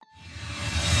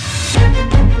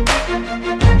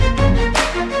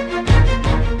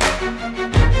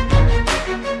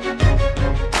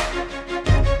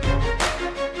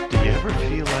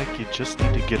just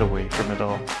need to get away from it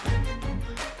all,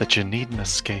 that you need an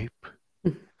escape,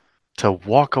 to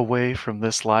walk away from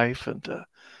this life and to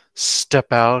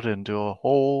step out into a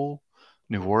whole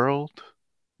new world,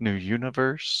 new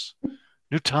universe,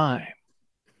 new time.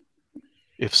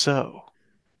 If so,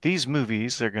 these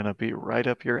movies are going to be right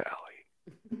up your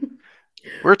alley.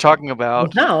 We're talking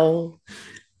about Wow.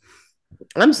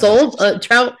 I'm an sold.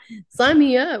 Trout, sign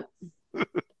me up.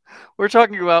 we're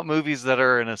talking about movies that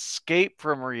are an escape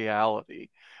from reality,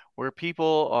 where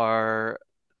people are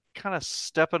kind of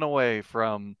stepping away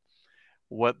from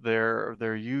what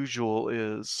their usual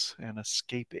is and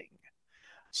escaping.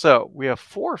 So we have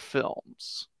four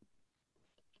films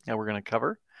that we're going to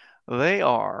cover. They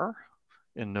are,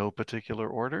 in no particular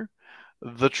order,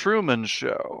 The Truman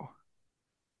Show,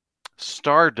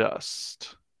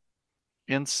 Stardust,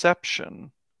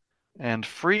 Inception, and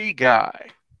Free Guy,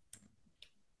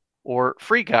 or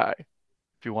Free Guy,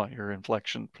 if you want your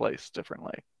inflection placed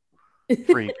differently.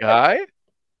 Free Guy?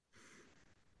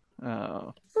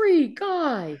 Oh, Free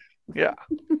guy. yeah.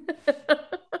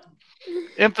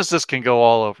 Emphasis can go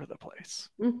all over the place.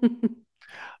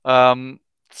 Um,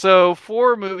 so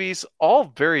four movies, all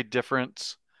very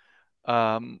different.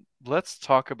 Let's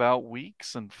talk about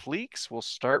weeks and fleeks. We'll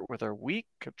start with our week.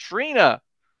 Katrina,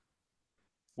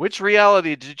 which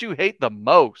reality did you hate the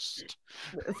most?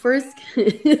 First,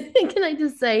 can I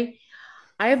just say,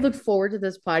 I have looked forward to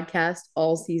this podcast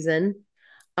all season.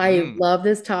 I Mm, love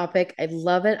this topic. I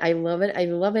love it. I love it. I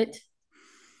love it.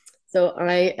 So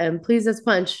I am pleased as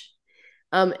punch.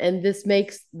 And this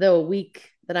makes the week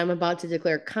that I'm about to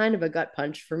declare kind of a gut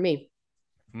punch for me.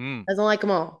 mm, I don't like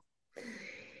them all.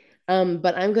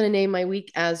 But I'm going to name my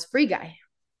week as Free Guy.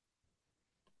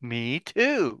 me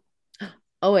too.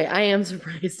 Oh wait, I am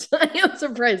surprised. I am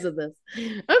surprised at this.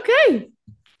 Okay.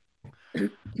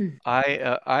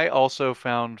 I also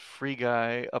found Free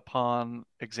Guy upon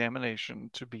examination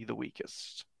to be the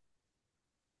weakest.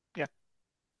 Yeah.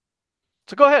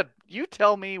 So go ahead. You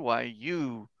tell me why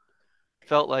you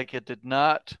felt like it did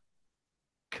not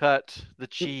cut the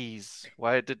cheese.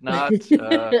 Why it did not.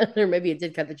 Or maybe it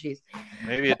did cut the cheese.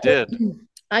 Maybe it did.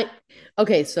 I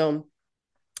okay, so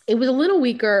it was a little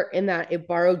weaker in that it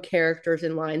borrowed characters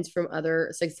and lines from other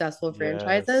successful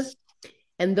franchises. Yes.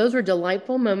 And those were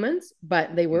delightful moments,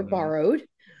 but they were Hmm. borrowed.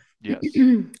 Yes.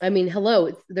 I mean,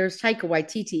 hello, there's Taika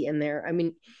Waititi in there. I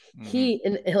mean, Hmm. he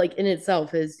in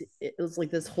itself is it was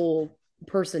like this whole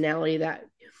personality that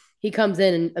he comes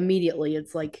in and immediately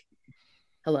it's like,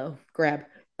 hello, grab.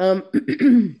 Um,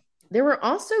 there were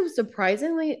also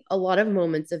surprisingly a lot of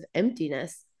moments of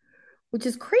emptiness, which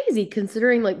is crazy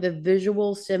considering like the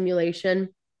visual stimulation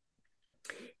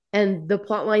and the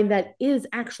plot line that is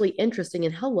actually interesting.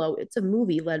 And hello, it's a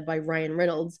movie led by Ryan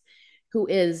Reynolds, who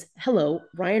is hello,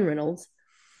 Ryan Reynolds.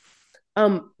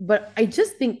 But I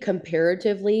just think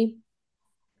comparatively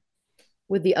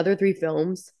with the other three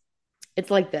films,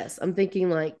 it's like this. I'm thinking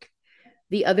like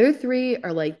the other three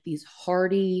are like these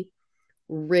hearty,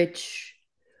 rich,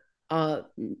 uh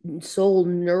soul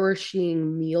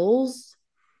nourishing meals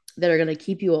that are gonna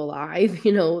keep you alive.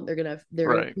 They're gonna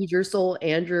Right. feed your soul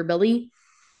and your belly.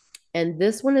 And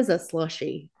this one is a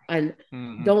slushy. And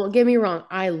Hmm. don't get me wrong,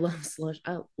 I love slush.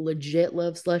 I legit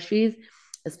love slushies,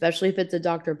 especially if it's a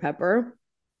Dr. Pepper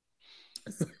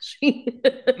slushie.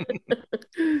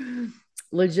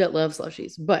 Legit love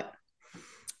slushies, but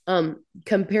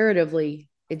comparatively,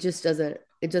 it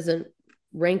doesn't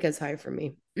rank as high for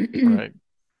me. Right.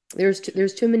 There's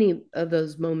too many of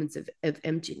those moments of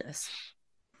emptiness.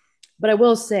 But I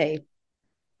will say,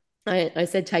 I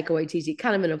said Taika Waititi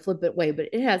kind of in a flippant way, but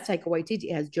it has Taika Waititi.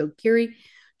 It has Joe Keery,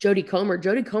 Jodie Comer.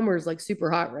 Jodie Comer is like super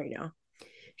hot right now.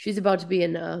 She's about to be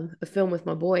in a film with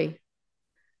my boy.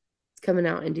 It's coming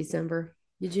out in December.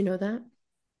 Did you know that?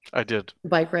 I did.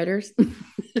 Bike riders.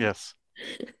 Yes.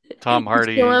 Tom So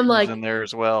Hardy I'm is like, in there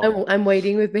as well. I'm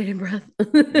waiting with bated breath.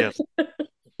 Yes.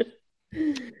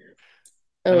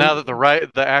 And um, now that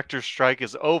the actors strike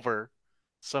is over,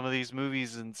 some of these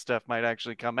movies and stuff might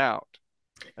actually come out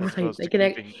as right. opposed They to can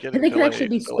keeping and getting they can actually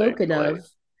delayed be and delayed and spoken delayed. of.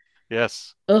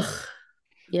 Yes. Ugh.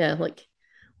 Yeah, like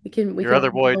we Your can other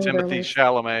all boy go with our Timothy lives.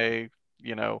 Chalamet,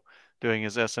 you know, doing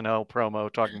his SNL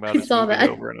promo talking about I his saw movie that.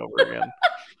 over and over again.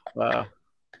 Uh,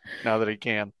 now that he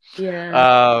can.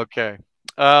 Yeah. Okay.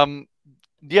 Um,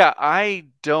 yeah, I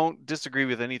don't disagree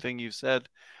with anything you said.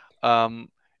 Um,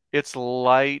 it's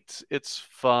light, it's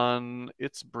fun,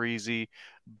 it's breezy,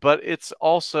 but it's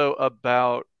also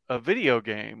about a video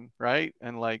game, right?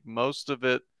 And like most of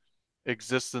it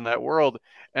exists in that world.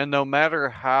 And no matter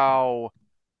how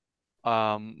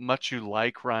much you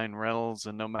like Ryan Reynolds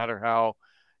and no matter how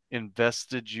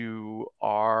invested you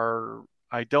are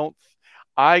I don't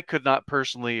I could not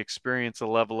personally experience a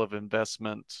level of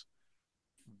investment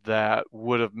that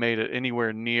would have made it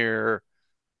anywhere near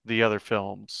the other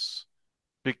films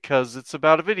because it's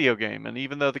about a video game, and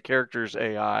even though the character's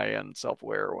AI and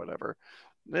self-aware or whatever,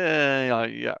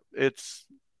 yeah, it's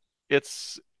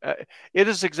it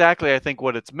is exactly I think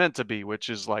what it's meant to be, which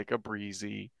is like a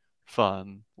breezy,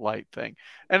 fun, light thing.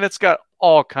 And it's got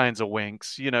all kinds of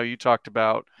winks. You talked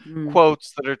about Mm,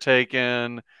 quotes that are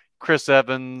taken, Chris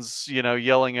Evans,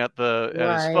 yelling at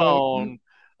his right. phone.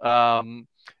 Um,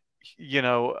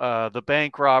 the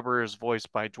bank robber is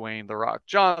voiced by Dwayne The Rock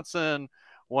Johnson.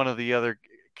 One of the other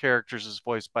characters is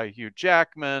voiced by Hugh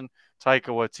Jackman. Taika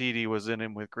Waititi was in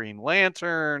him with Green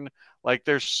Lantern. Like,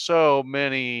 there's so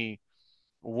many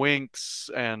winks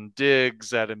and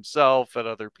digs at himself, at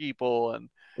other people, and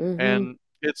Mm-hmm. and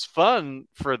it's fun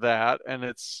for that, and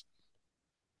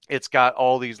it's got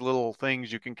all these little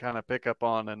things you can kind of pick up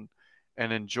on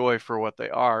and enjoy for what they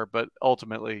are. But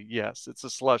ultimately, yes, it's a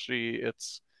slushy.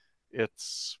 It's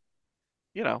it's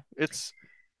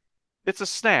a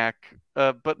snack,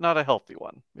 but not a healthy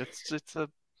one. It's a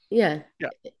Yeah, Yeah.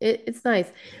 it's nice.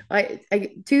 I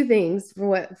two things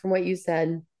from what you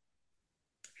said,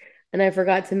 and I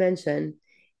forgot to mention,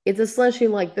 it's a slushy.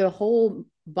 Like the whole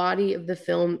body of the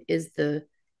film is the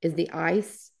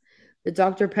ice. The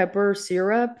Dr. Pepper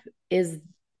syrup is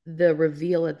the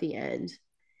reveal at the end.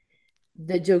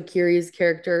 The Joe Keery's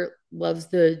character loves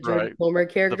the Jodie Right. Comer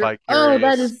The character. Oh,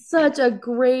 that vicarious. is such a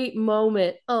great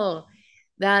moment. Oh,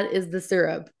 that is the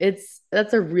syrup.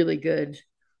 That's a really good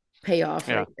payoff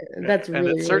Yeah. right there. Yeah. That's And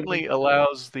it really, really good. certainly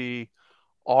allows the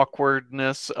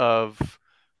awkwardness of,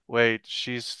 wait,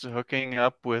 she's hooking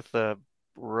up with a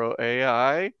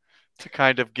AI to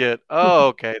kind of get, oh,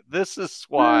 okay, this is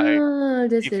why Oh,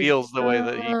 he this is feels the way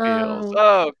that he feels.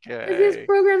 oh, this is Okay.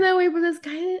 programmed that way, but this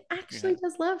guy actually Yeah.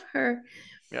 does love her.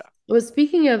 Yeah. Well,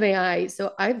 speaking of AI,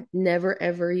 so I've never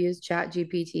ever used Chat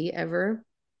GPT ever.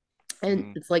 And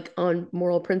Mm. it's like on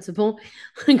moral principle.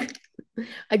 Like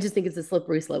I just think it's a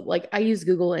slippery slope. Like I use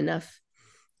Google enough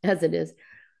as it is.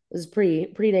 It's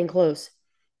pretty dang close.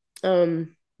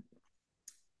 Um,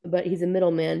 but he's a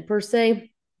middleman per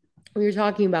se. We were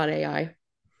talking about AI.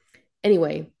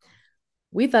 Anyway,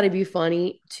 we thought it'd be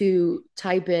funny to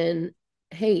type in,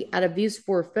 hey, out of these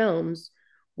four films,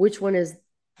 which one is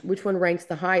which one ranks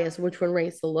the highest, which one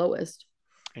ranks the lowest?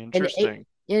 And Interesting.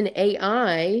 in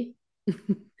AI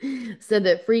said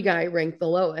that Free Guy ranked the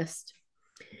lowest,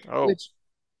 Oh, which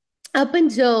up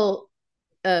until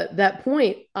that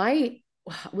point, I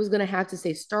was going to have to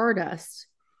say Stardust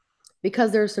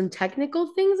because there's some technical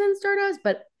things in Stardust,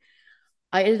 but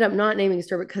I ended up not naming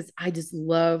Stardust because I just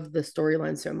love the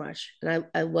storyline so much. And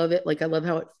I love it. Like, I love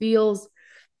how it feels.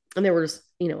 And there was,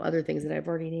 other things that I've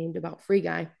already named about Free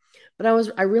Guy. But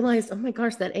I realized, oh my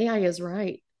gosh, that AI is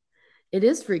right. It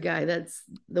is Free Guy. That's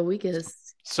the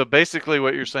weakest. so basically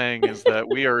what you're saying is that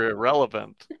we are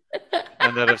irrelevant,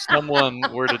 and that if someone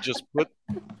were to just put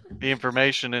the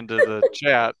information into the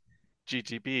chat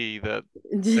GTP, that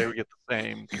they would get the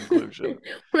same conclusion.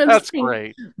 What I'm That's saying.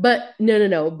 great. But no, no,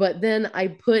 no. But then I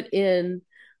put in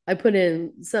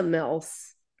something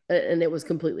else, and it was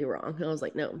completely wrong. And I was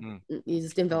like, no, Mm, you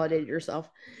just okay. invalidated yourself.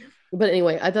 But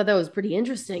anyway, I thought that was pretty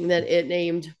interesting that it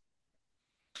named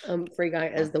Free Guy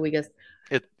as the weakest.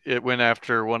 It went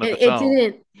after one of It, its it own.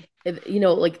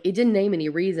 didn't, like it didn't name any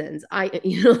reasons. Like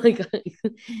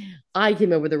I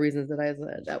came up with the reasons that I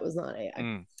said that was not AI.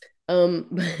 Mm.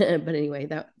 But anyway,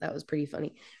 that was pretty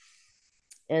funny.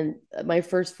 And my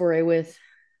first foray with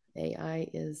AI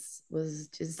was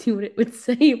just see what it would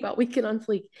say about Weekend on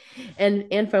Fleek,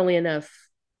 and funnily enough,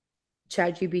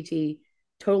 ChatGPT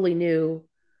totally knew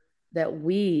that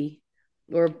we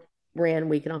or ran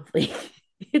Weekend on Fleek.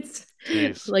 It's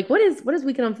Jeez, like what is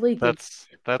Weekend on Fleek? It's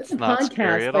that's a not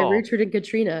scary podcast at by all. Richard and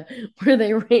Katrina where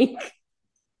they rank,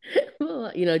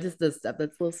 just the stuff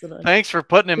that's listed on Thanks for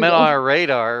putting him in Google. our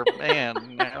radar,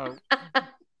 man.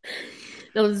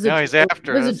 No, Now he's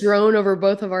after there's a us. drone over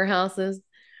both of our houses.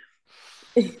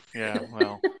 Yeah,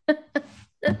 well,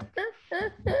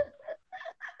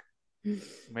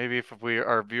 maybe if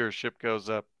our viewership goes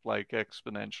up like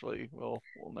exponentially, we'll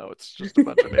know it's just a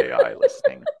bunch of AI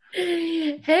listening.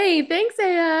 Hey, thanks,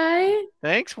 AI.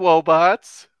 Thanks,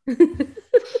 Wobots.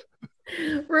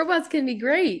 Robots can be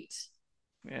great.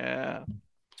 Yeah,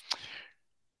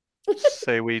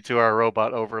 say we to our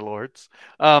robot overlords.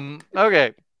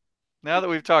 Okay, now that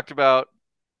we've talked about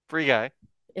Free Guy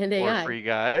And or AI. Free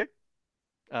Guy,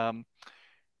 um,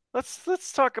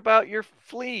 let's talk about your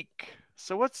fleek.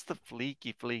 So what's the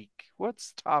fleeky fleek?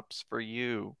 What's tops for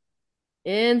you?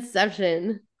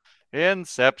 Inception.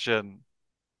 Inception.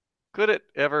 Could it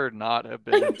ever not have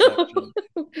been I know. Inception?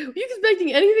 Were you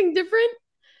expecting anything different?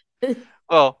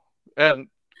 Well, and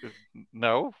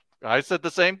no, I said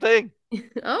the same thing.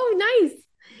 Oh, nice.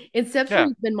 Inception Yeah.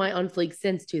 has been my on fleek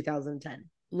since 2010.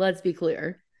 Let's be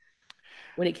clear.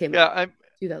 When it came Yeah, out, I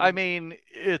 2000. mean,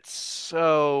 it's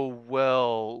so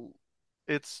well,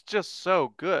 it's just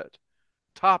so good,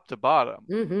 top to bottom.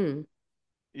 Mm-hmm.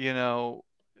 You know,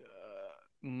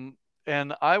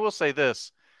 and I will say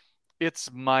this,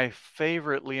 it's my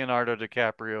favorite Leonardo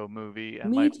DiCaprio movie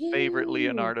and my Me favorite too.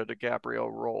 Leonardo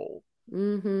DiCaprio role.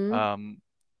 Mm-hmm. Um,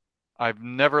 I've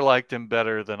never liked him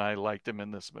better than I liked him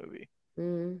in this movie.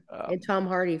 Mm. And Um, Tom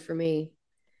Hardy for me.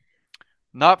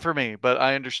 Not for me, but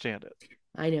I understand it.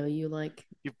 I know you like.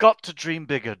 You've got to dream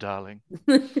bigger, darling.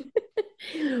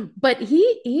 But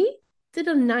he did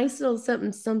a nice little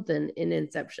something something in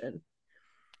Inception.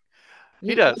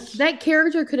 He He does. that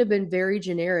character could have been very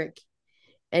generic,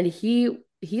 and he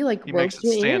like He makes roped it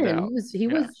you stand in. out.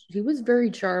 Yeah. He was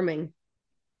very charming.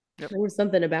 Yep. There was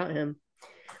something about him.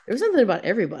 There was something about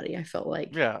everybody. I felt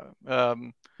like Yeah.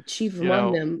 chief You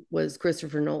among know, them was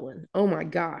Christopher Nolan. Oh my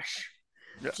gosh,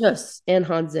 yeah. just and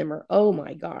Hans Zimmer. Oh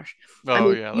my gosh. I Oh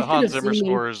mean, yeah, you the should Hans have Zimmer seen me.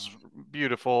 score is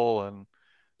beautiful, and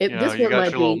This you one got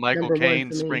might your little be Michael number one Caine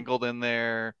for me. sprinkled in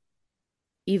there.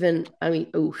 Even I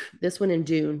mean, oof, this one in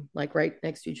June, like right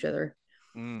next to each other.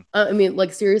 Mm. I mean,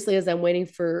 like seriously, as I'm waiting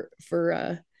for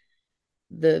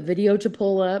the video to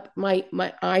pull up, my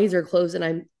eyes are closed and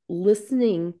I'm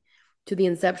listening to the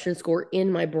Inception score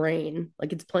in my brain,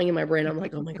 like it's playing in my brain. I'm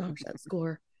like, oh my gosh, that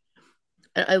score.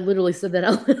 I literally said that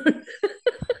out loud.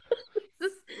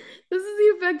 this, this is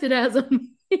the effect it has on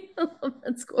me. I love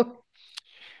that score.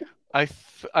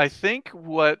 I think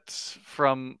what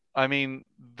from I mean,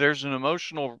 there's an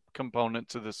emotional component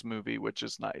to this movie, which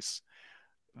is nice.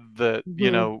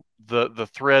 Mm-hmm. The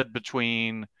thread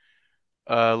between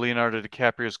Leonardo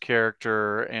DiCaprio's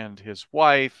character and his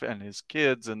wife and his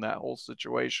kids and that whole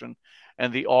situation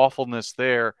and the awfulness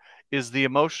there is the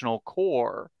emotional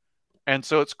core. And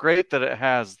so it's great that it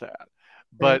has that.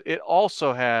 Right. But it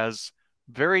also has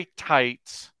very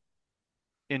tight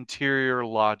interior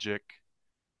logic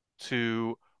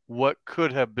to what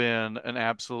could have been an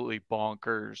absolutely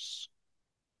bonkers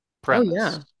Oh premise.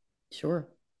 yeah, sure.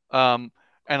 Um,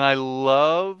 and I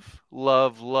love,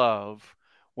 love, love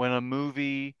when a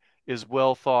movie is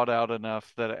well thought out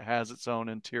enough that it has its own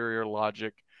interior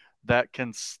logic that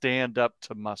can stand up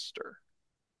to muster.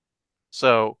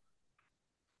 So,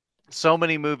 so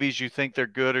many movies you think they're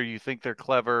good or you think they're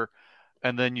clever,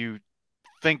 and then you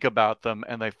think about them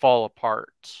and they fall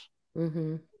apart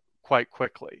Mm-hmm. quite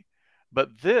quickly.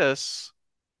 But this,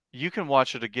 you can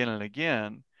watch it again and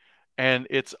again, and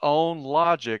its own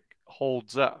logic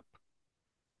holds up.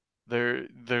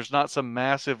 There's not some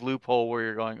massive loophole where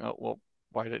you're going, oh well,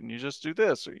 why didn't you just do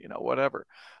this, or whatever.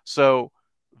 So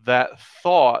that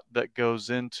thought that goes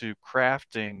into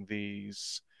crafting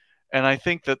these, and I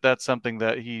think that that's something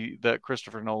that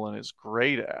Christopher Nolan is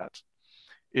great at,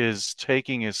 is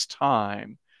taking his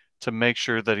time to make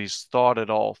sure that he's thought it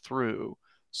all through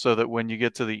so that when you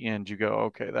get to the end, you go,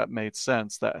 okay, that made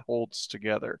sense. That holds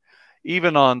together.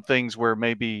 Even on things where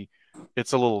maybe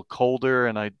it's a little colder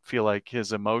and I feel like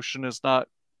his emotion is not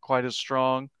quite as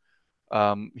strong,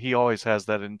 he always has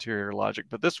that interior logic.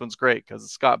 But this one's great because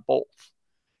it's got both.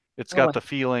 It's Oh, got the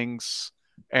feelings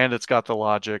and it's got the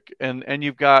logic. And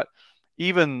you've got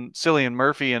even Cillian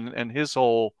Murphy and his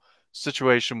whole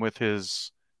situation with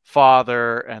his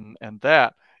father and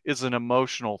that is an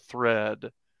emotional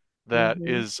thread that mm-hmm.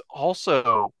 is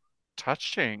also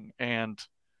touching and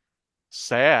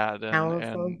sad and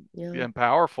Powerful. and Yeah. and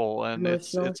powerful, and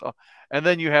Emotional. and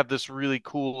then you have this really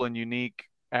cool and unique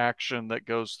action that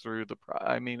goes through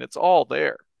I mean, it's all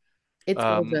there. It's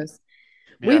um gorgeous.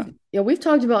 yeah, We've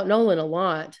talked about Nolan a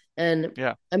lot, and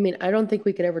yeah. I mean, I don't think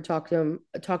we could ever talk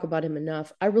about him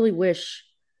enough. I really wish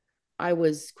I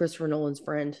was Christopher Nolan's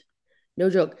friend. No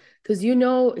joke, because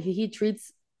he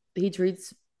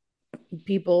treats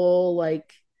people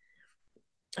like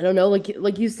I don't know,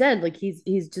 like you said, like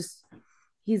he's just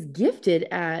he's gifted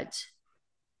at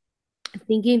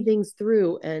thinking things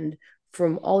through and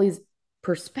from all these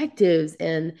perspectives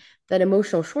and that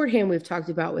emotional shorthand we've talked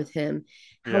about with him,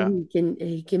 how Yeah.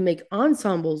 he can make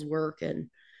ensembles work and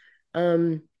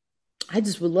um I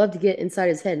just would love to get inside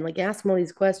his head and like ask him all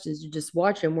these questions to just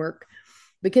watch him work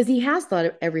because he has thought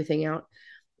of everything out.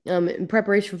 In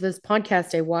preparation for this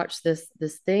podcast, I watched this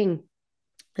thing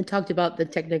and talked about the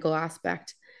technical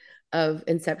aspect of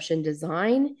Inception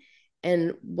design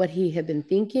and what he had been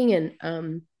thinking.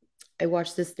 And I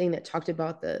watched this thing that talked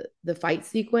about the fight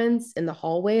sequence in the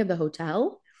hallway of the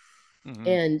hotel. Hmm.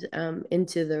 and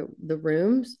into the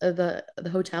rooms of the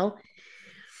hotel.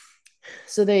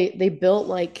 So they built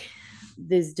like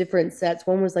these different sets.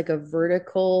 One was like a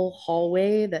vertical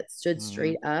hallway that stood Hmm.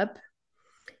 straight up.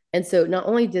 And so not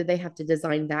only did they have to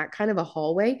design that kind of a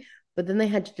hallway, but then they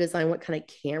had to design what kind of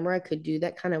camera could do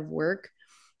that kind of work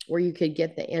where you could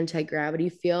get the anti-gravity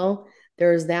feel.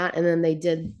 There was that. And then they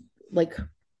did like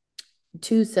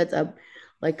two sets up,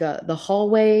 like the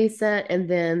hallway set and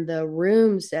then the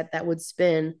room set that would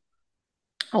spin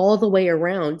all the way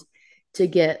around to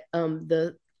get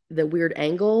the weird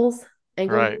angle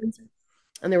Right. ones.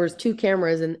 And there was two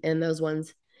cameras in those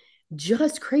ones.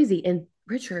 Just crazy. And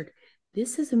Richard,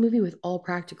 this is a movie with all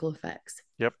practical effects.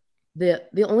 Yep.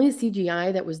 The only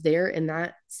CGI that was there in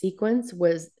that sequence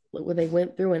was when they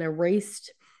went through and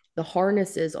erased the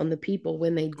harnesses on the people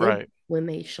Right. when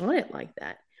they shot it like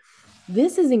that.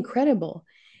 This is incredible.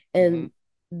 Hmm. And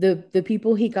the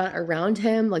people he got around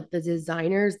him, like the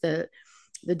designers, the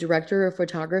director of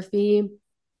photography,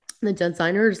 the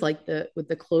designers, like the with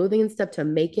the clothing and stuff to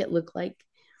make it look like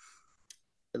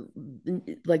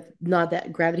not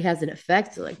that gravity has an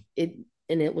effect, like it,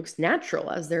 and it looks natural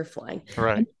as they're flying.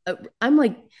 Right. I'm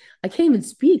like, I can't even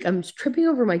speak. I'm tripping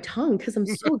over my tongue because I'm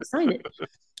so excited.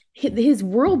 His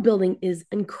world building is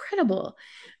incredible.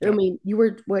 I Yeah. mean, you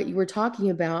were talking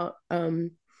about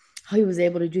how he was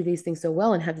able to do these things so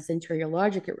well and have this interior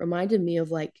logic. It reminded me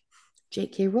of like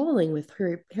J.K. Rowling with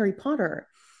Harry Potter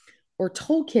or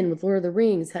Tolkien with Lord of the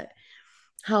Rings.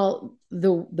 How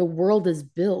the world is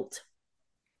built.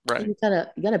 Right. You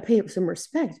gotta pay some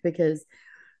respect because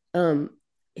um,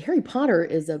 Harry Potter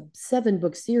is a 7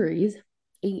 book series.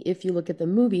 If you look at the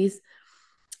movies,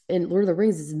 and Lord of the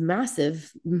Rings is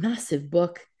massive, massive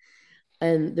book,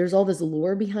 and there's all this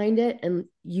lore behind it, and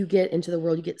you get into the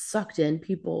world, you get sucked in.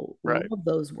 People Right. love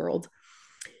those worlds.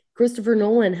 Christopher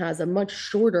Nolan has a much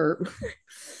shorter,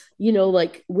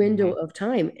 like window Hmm. of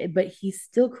time, but he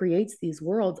still creates these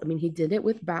worlds. I mean, he did it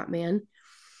with Batman.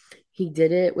 He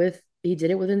did it with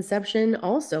Inception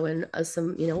also, and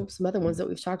some other ones that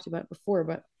we've talked about before.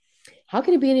 But how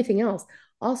can it be anything else?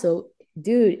 Also,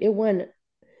 dude, it won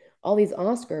all these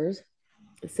Oscars.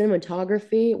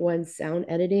 Cinematography won sound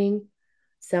editing,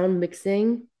 sound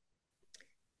mixing,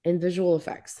 and visual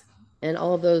effects, and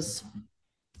all of those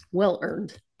well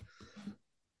earned.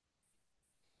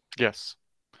 Yes.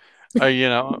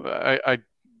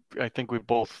 I think we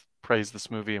both praised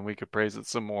this movie and we could praise it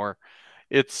some more.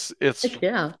 It's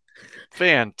Yeah.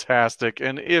 fantastic.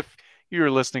 And if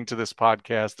you're listening to this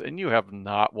podcast and you have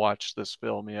not watched this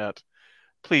film yet,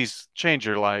 please change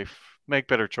your life, make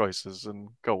better choices, and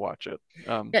go watch it.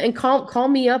 Yeah, and call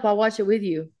me up. I'll watch it with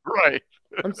you. Right.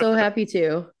 I'm so happy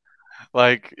to.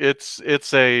 Like it's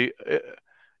a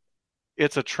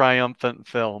triumphant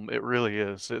film. It really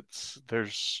is.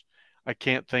 I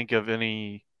can't think of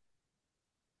any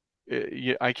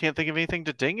I can't think of anything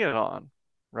to ding it on,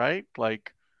 right?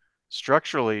 Like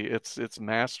structurally, it's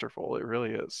masterful. It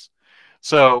really is.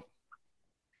 So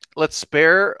let's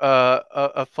spare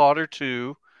a thought or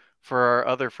two for our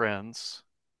other friends,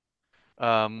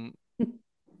 um,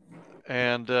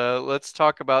 and let's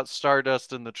talk about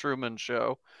Stardust and the Truman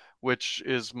Show, which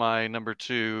is my number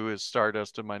two is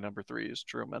Stardust and my number three is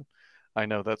Truman. I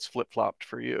know that's flip flopped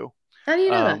for you, How do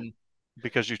you know that? um,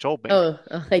 because you told me. Oh,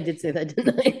 I did say that,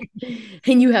 didn't I?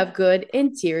 And you have good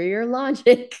interior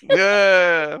logic.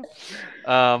 Yeah.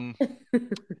 Um,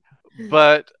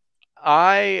 but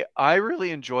I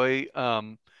really enjoy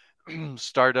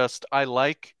Stardust. I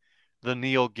like the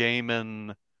Neil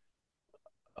Gaiman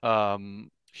Novel.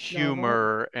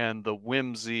 humor and the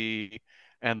whimsy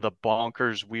and the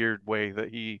bonkers weird way that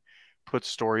he puts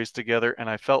stories together. And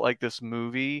I felt like this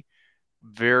movie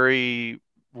very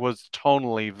was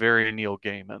tonally very Neil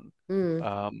Gaiman. Mm,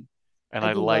 Um, and I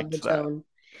I do love the liked that. tone.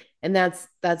 And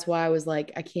that's why I was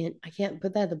like, I can't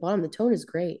put that at the bottom. The tone is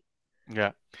great.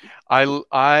 Yeah. I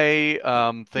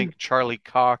Mm, think Charlie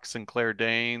Cox and Claire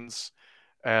Danes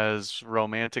as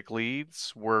romantic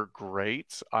leads were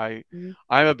great. mm.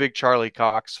 I'm a big Charlie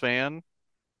Cox fan.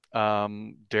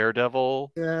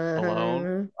 Daredevil alone.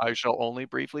 Uh-huh. I shall only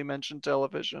briefly mention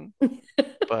television,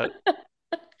 but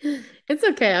It's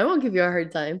okay. I won't give you a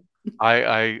hard time.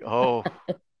 oh,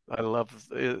 I love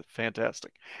it.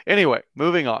 Fantastic. Anyway,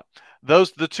 moving on.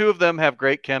 The two of them have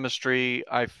great chemistry.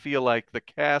 I feel like the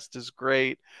cast is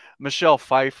great. Michelle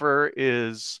Pfeiffer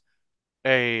is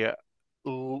a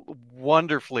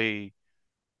wonderfully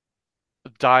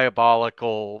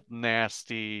diabolical,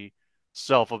 nasty,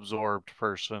 self-absorbed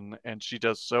person, and she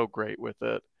does so great with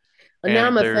it. And now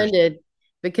And I'm there's offended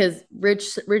because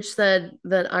Rich said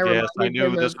that I yes, I reminded knew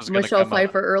him this of was going to Michelle come up.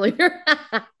 Pfeiffer earlier.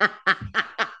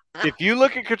 If you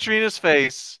look at Katrina's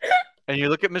face and you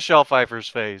look at Michelle Pfeiffer's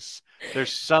face,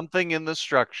 there's something in the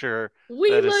structure We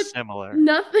that is look similar.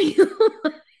 nothing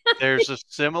There's a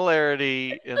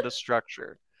similarity in the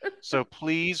structure. So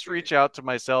please reach out to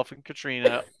myself and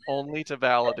Katrina only to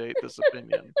validate this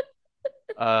opinion.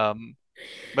 Um,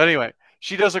 but anyway,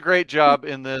 she does a great job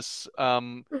in this.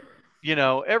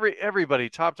 Everybody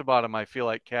top to bottom, I feel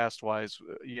like cast wise,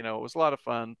 it was a lot of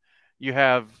fun. You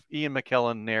have Ian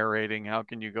McKellen narrating. How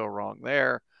can you go wrong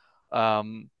there?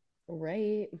 Um,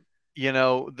 right.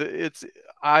 it's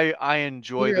I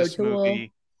enjoy Hero this tool.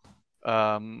 movie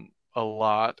a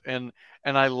lot, and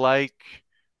I like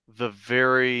the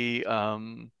very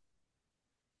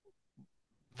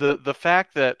the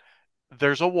fact that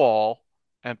there's a wall,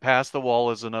 and past the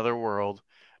wall is another world,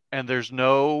 and there's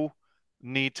no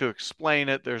need to explain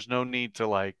it. There's no need to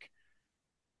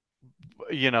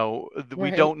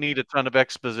we Right. don't need a ton of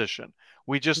exposition.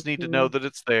 We just need to know Mhm. that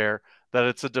it's there, that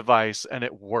it's a device, and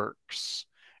it works.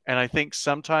 And I think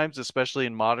sometimes, especially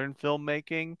in modern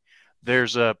filmmaking,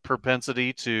 there's a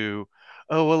propensity to,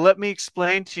 oh, well, let me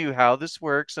explain to you how this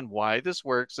works and why this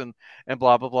works and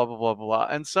blah blah blah blah blah blah.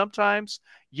 And sometimes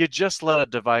you just let a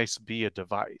device be a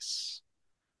device,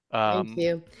 Thank um,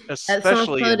 you. That soft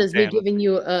especially thud in is me giving fantasy.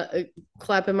 you a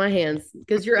clap in my hands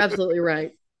because you're absolutely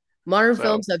right. Modern So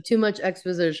films have too much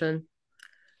exposition.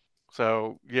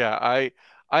 So yeah,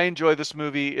 I enjoy this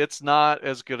movie. It's not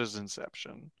as good as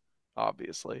Inception,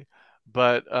 obviously,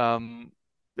 but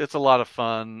it's a lot of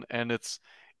fun, and it's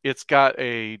got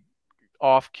a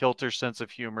off-kilter sense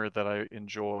of humor that I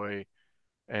enjoy,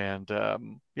 and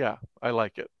yeah, I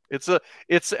like it.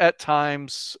 It's at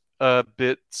times a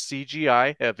bit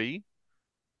CGI heavy,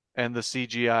 and the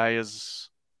CGI is,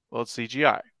 well, it's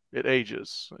CGI. It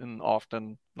ages and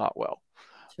often not well,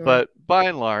 Sure. but by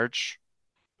and large,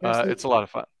 There's some it's a lot of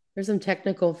fun. there's some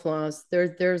technical flaws.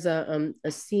 There's a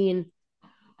scene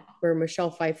where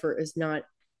Michelle Pfeiffer is not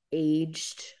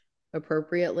aged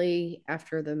appropriately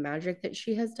after the magic that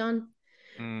she has done.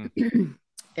 Mm.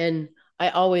 And I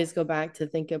always go back to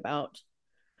think about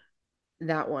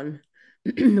that one,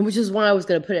 which is why I was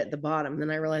going to put it at the bottom. Then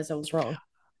I realized I was wrong.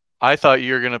 I thought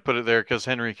you were going to put it there because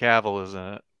Henry Cavill is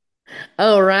in it.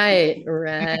 Oh, right,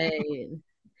 right.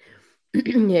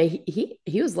 Yeah,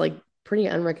 he was like pretty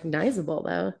unrecognizable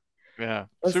though. Yeah,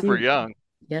 Let's super see. young.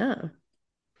 Yeah,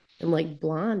 and like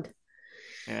blonde.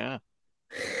 Yeah.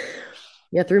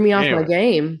 Yeah, threw me off my Anyway,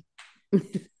 game.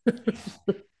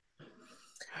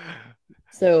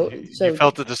 So, you so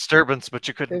felt a disturbance, but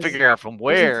you couldn't there's figure out from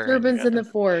there's a where. And disturbance in the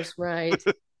force, right?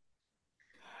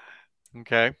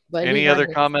 okay. But he Any got other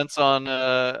his. comments on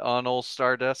old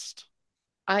Stardust?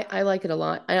 I like it a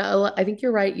lot. I think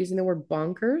you're right using the word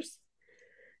bonkers,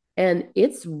 and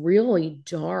it's really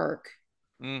dark,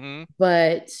 Mm-hmm.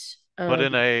 but But um,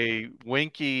 in a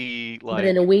winky, but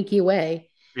in a winky way.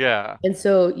 yeah, And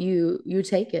so you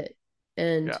take it,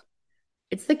 and yeah.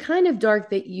 it's the kind of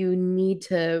dark that you need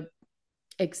to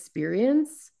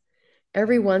experience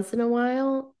every Hmm. once in a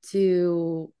while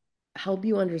to help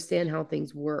you understand how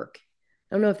things work.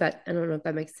 I don't know if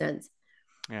that makes sense.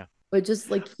 Yeah. But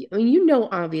just like I mean,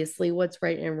 obviously what's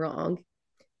right and wrong.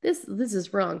 This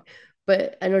is wrong,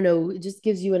 but I don't know. It just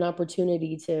gives you an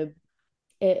opportunity to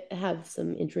have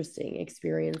some interesting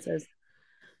experiences.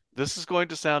 This is going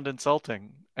to sound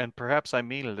insulting, and perhaps I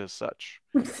mean it as such,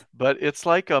 but it's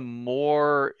like a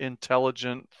more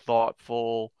intelligent,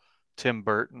 thoughtful Tim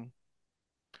Burton.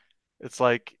 It's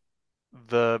like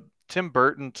the Tim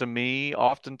Burton to me,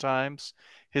 oftentimes,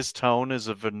 his tone is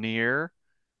a veneer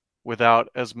without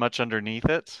as much underneath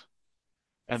it.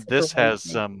 And Except for this has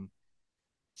Wednesday.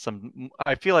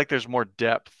 I feel like there's more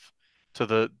depth to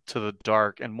the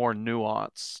dark and more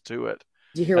nuance to it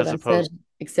Did you hear what as I said? opposed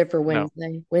Except for no.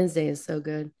 Wednesday. Wednesday is so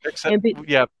good. Except And Be-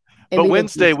 yeah, and but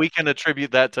Wednesday Beetlejuice. we can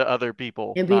attribute that to other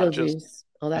people, And not just Beetlejuice.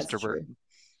 Oh, that's Mr. true. Burton.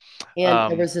 And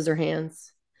Ever Um,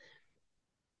 Scissorhands.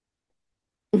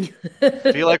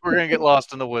 feel like we're gonna get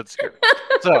lost in the woods here.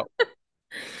 So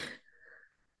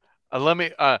let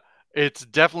me. It's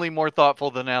definitely more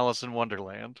thoughtful than Alice in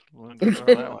Wonderland. We'll just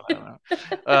throw that one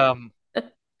out.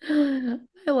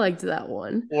 I liked that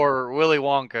one. Or Willy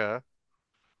Wonka.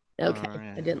 Okay,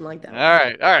 Yeah. I didn't like All that one.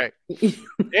 right, all right.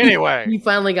 Anyway, You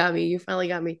finally got me. You finally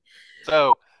got me.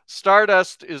 so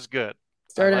Stardust is good.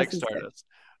 I like Stardust is good. Stardust.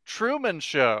 Truman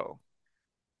Show,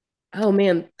 Oh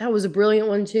man, that was a brilliant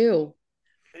one too.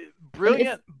 And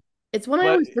brilliant, it's one I but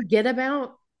always forget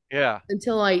about yeah,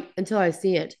 until I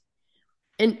see it.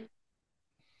 And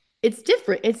it's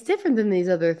different. It's different than these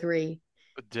other three.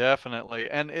 definitely.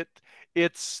 And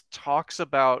it's talks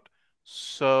about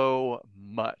so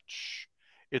much.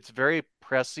 It's very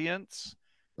prescient,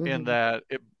 in Hmm. that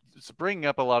it's bringing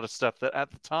up a lot of stuff that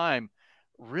at the time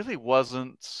really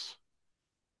wasn't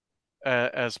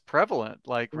as prevalent.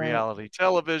 Like Right. reality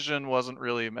television wasn't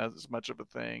really as much of a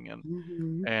thing,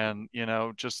 Hmm. and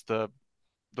just the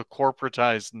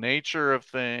corporatized nature of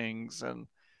things, and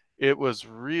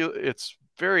it's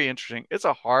very interesting. It's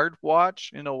a hard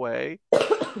watch in a way,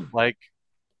 like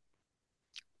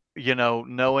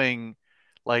knowing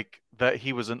like that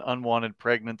he was an unwanted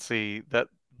pregnancy that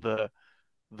the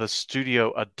the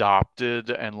studio adopted,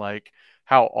 and like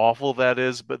how awful that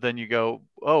is, but then you go,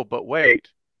 oh, but wait,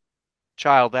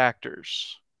 child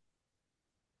actors,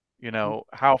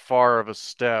 how far of a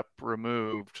step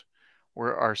removed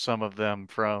are some of them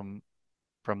from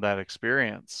that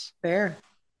experience. Fair.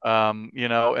 And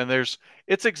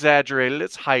it's exaggerated,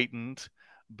 it's heightened,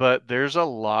 but there's a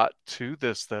lot to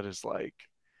this that is like,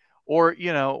 or,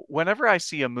 whenever I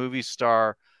see a movie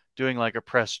star doing like a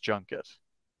press junket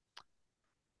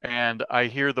and I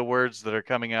hear the words that are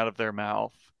coming out of their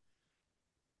mouth,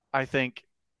 I think,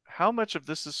 how much of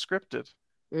this is scripted?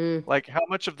 Mm. Like, how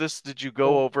much of this did you Yeah.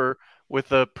 go over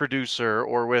with a producer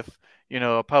or with,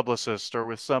 a publicist or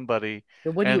with somebody?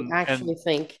 But what do you And actually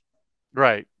think?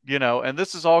 right, and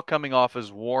this is all coming off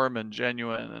as warm and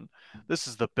genuine, and this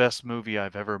is the best movie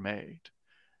I've ever made,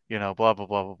 blah, blah, blah,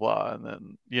 blah, blah. And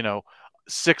then,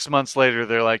 6 months later,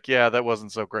 they're like, yeah, that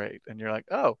wasn't so great. And you're like,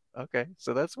 oh, okay.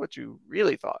 So that's what you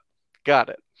really thought. Got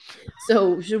it.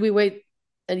 So should we wait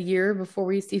a year before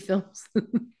we see films?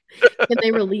 Can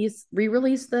they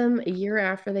re-release them a year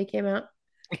after they came out?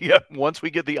 Yeah. Once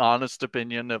we get the honest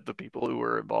opinion of the people who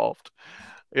were involved.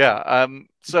 Yeah.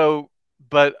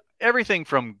 But everything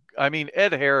from, I mean,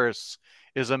 Ed Harris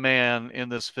is a man in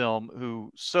this film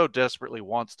who so desperately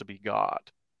wants to be God.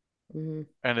 Hmm.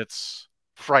 And it's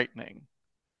frightening.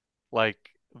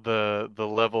 Like the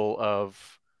level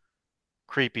of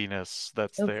creepiness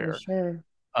that's Oh, for there. sure.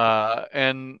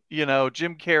 And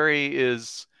Jim Carrey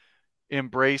is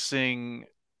embracing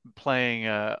playing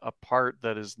a part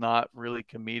that is not really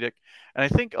comedic. And I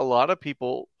think a lot of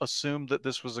people assumed that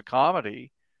this was a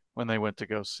comedy when they went to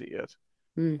go see it,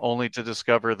 Mm, only to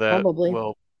discover that, probably.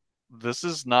 well, this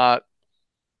is not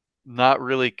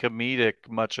really comedic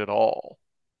much at all.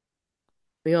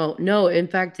 We all no, in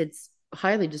fact, it's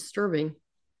highly disturbing.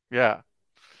 Yeah.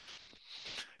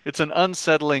 It's an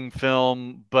unsettling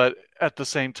film, but at the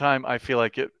same time, I feel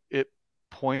like it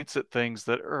points at things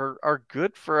that are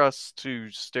good for us to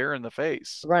stare in the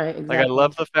face. Right, Like I exactly.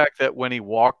 love the fact that when he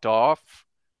walked off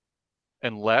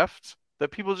and left, that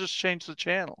people just changed the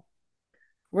channel.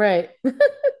 Right.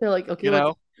 They're like, okay, You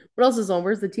know? what else is on?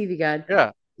 Where's the TV guide?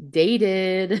 Yeah,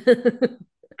 Dated.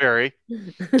 very.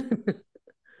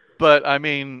 But I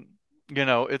mean,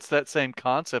 it's that same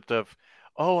concept of,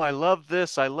 oh, I love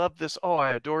this, I love this, oh,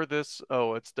 I adore this,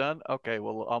 oh, it's done. Okay,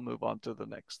 well, I'll move on to the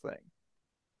next thing.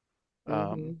 Hmm.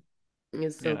 Um,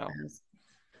 It's you so know, fast.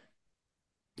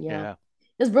 Yeah. yeah,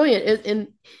 It's brilliant. And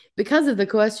because of the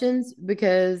questions,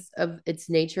 because of its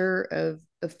nature of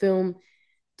a film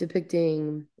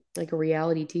depicting like a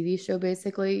reality TV show,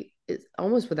 basically, it's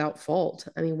almost without fault.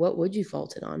 I mean, what would you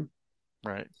fault it on?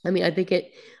 right. I mean, I think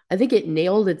it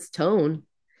nailed its tone.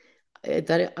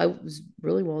 I was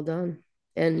really well done.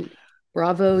 And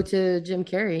bravo to Jim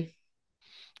Carrey.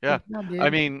 Yeah. Good job, I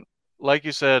dude. mean, like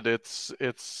you said, it's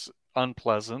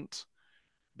unpleasant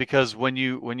because when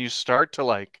you start to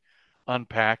like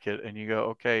unpack it and you go,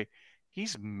 okay,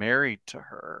 he's married to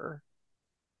her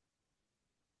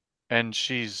and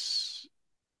she's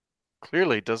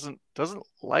clearly doesn't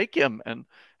like him, and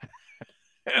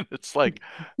it's like,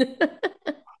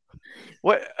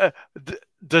 what d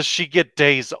does she get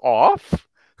days off?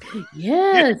 You,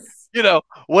 Yes.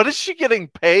 what is she getting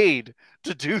paid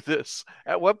to do this?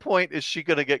 At what point is she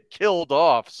going to get killed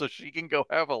off so she can go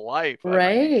have a life? I mean,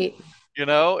 Right.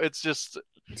 it's just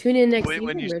Tune in next when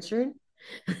season, you, Richard.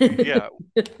 yeah,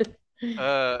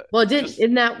 uh, Well, didn't just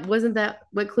isn't that wasn't that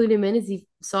what clued him in? Is he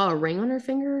saw a ring on her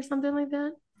finger or something like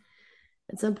that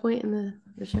at some point in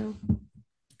the show?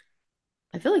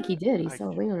 I feel like he did. He I saw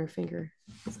a ring on her finger.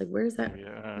 It's like, maybe where'd that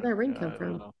ring come I don't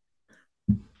from? know,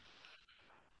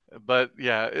 but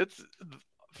yeah, it's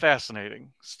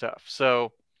fascinating stuff.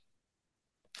 So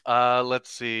let's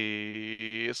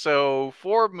see. So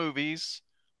four movies,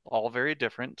 all very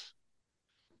different,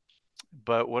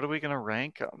 but what are we gonna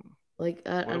rank them? Like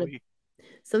What do we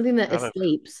something that out of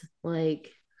escapes,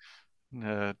 like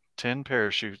 10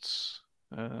 parachutes?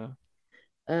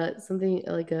 something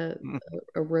like a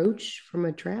roach from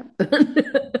a trap.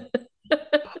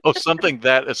 Oh, something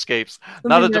that escapes, not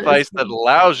Something a that device that escapes.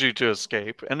 allows you to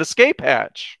escape. An escape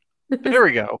hatch. There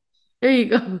we go. There you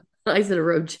go. I said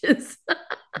roaches.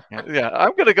 Yeah,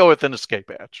 I'm gonna go with an escape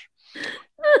hatch.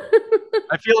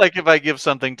 I feel like if I give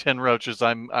something 10 roaches,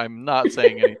 I'm not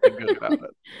saying anything good about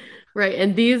it. Right.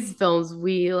 And these films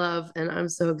we love, and I'm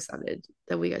so excited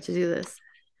that we got to do this.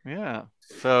 Yeah.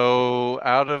 So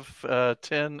out of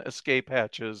 10 escape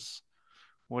hatches,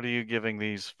 what are you giving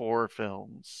these four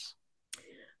films?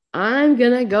 I'm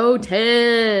gonna go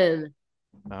 10.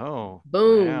 Oh, wow.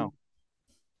 Boom.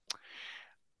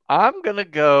 I'm gonna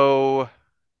go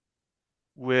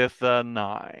with a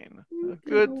nine. I'm A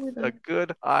gonna go good with a a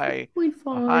good high a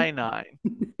 6.5. high nine.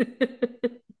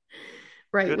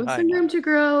 Right. Good With high some room nine. to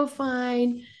grow,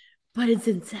 fine. But it's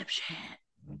Inception.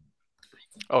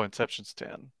 Oh, Inception's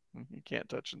 10. You can't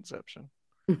touch Inception.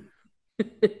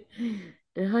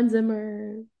 And Hans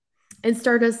Zimmer. And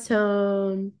Stardust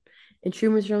Tone. And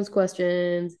Truman Show's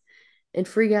questions. And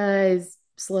Free Guys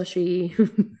slushy.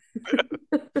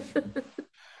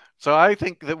 So I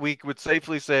think that we would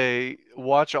safely say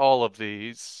watch all of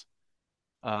these.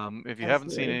 If you haven't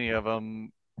seen Absolutely. any of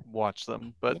them, watch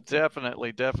them. But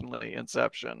definitely, definitely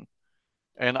Inception.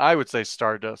 And I would say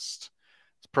Stardust,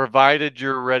 provided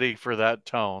you're ready for that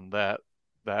tone, that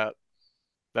that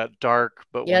dark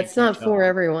but Yeah, it's winky not for tone.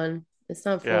 everyone. It's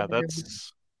not for Yeah, everyone.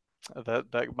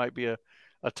 that might be a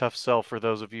tough sell for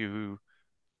those of you who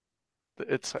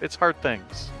it's hard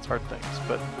things. It's hard things,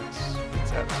 but it's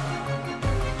satisfying.